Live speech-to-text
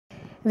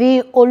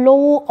The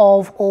Olowu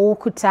of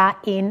Kuta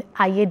in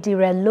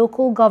Ayedire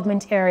local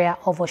government area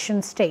of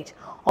Osun State,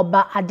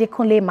 Oba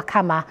Adekunle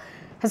Makama,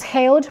 has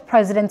hailed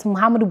President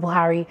Muhammadu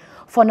Buhari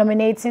for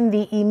nominating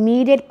the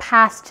immediate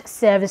past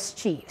service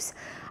chiefs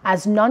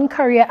as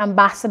non-career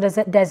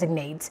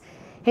ambassadors-designates.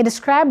 He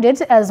described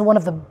it as one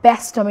of the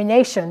best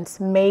nominations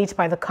made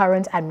by the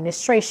current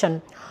administration.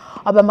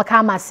 Oba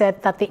Makama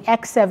said that the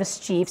ex-service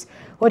chiefs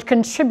would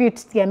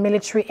contribute their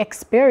military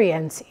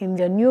experience in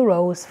their new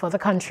roles for the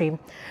country.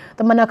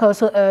 The monarch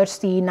also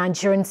urged the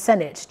Nigerian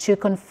Senate to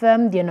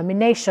confirm their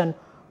nomination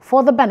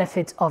for the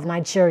benefit of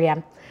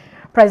Nigeria.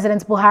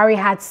 President Buhari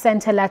had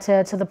sent a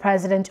letter to the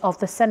President of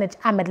the Senate,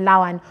 Ahmed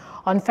Lawan,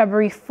 on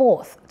February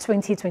 4,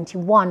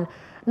 2021,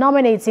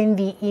 nominating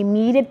the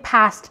immediate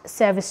past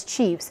service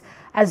chiefs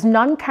as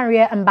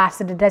non-career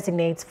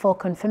ambassador-designates for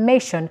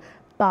confirmation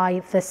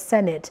by the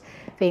Senate.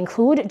 They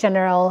include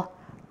General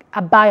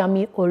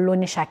Abayomi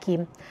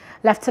Olonisakin,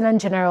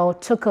 Lieutenant General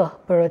Tukur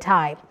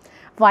Buratai,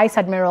 Vice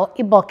Admiral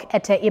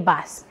Ibok-Ete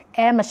Ibas,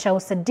 Air Marshal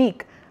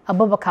Sadique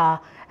Abubakar,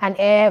 and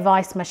Air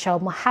Vice Marshal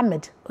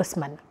Muhammad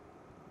Usman.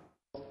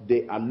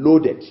 They are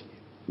loaded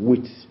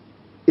with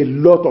a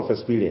lot of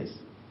experience.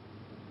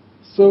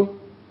 So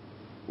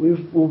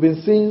we've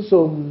been seeing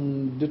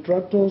some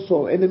detractors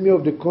or enemy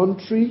of the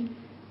country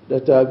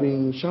that have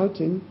been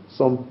shouting.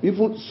 Some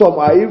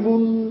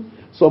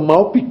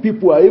mouthpick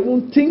people are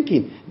even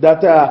thinking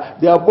that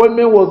the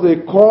appointment was a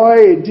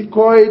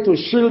decoy to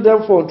shield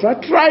them from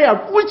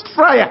trial. Which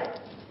trial?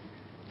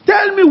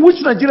 Tell me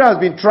which Nigeria has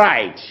been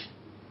tried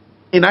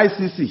in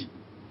ICC.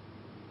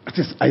 It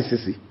is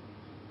ICC.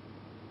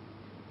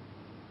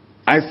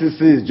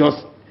 ICC is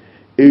just,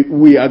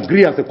 we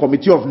agree as a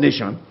committee of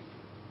nations.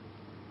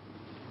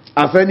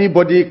 Has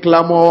anybody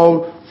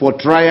clamored for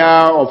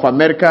trial of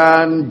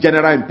American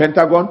general in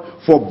Pentagon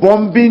for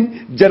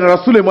bombing General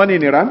Soleimani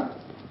in Iran?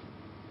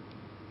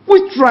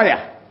 Which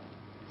trial?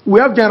 We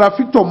have General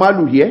Victor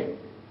Malu here.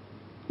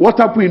 What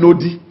happened in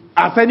Odi?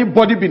 Has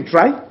anybody been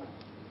tried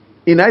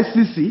in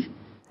ICC?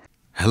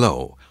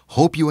 Hello.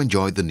 Hope you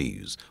enjoyed the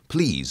news.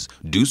 Please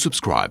do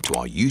subscribe to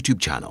our YouTube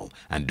channel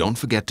and don't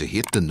forget to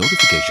hit the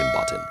notification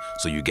button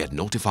so you get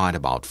notified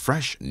about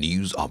fresh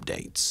news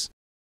updates.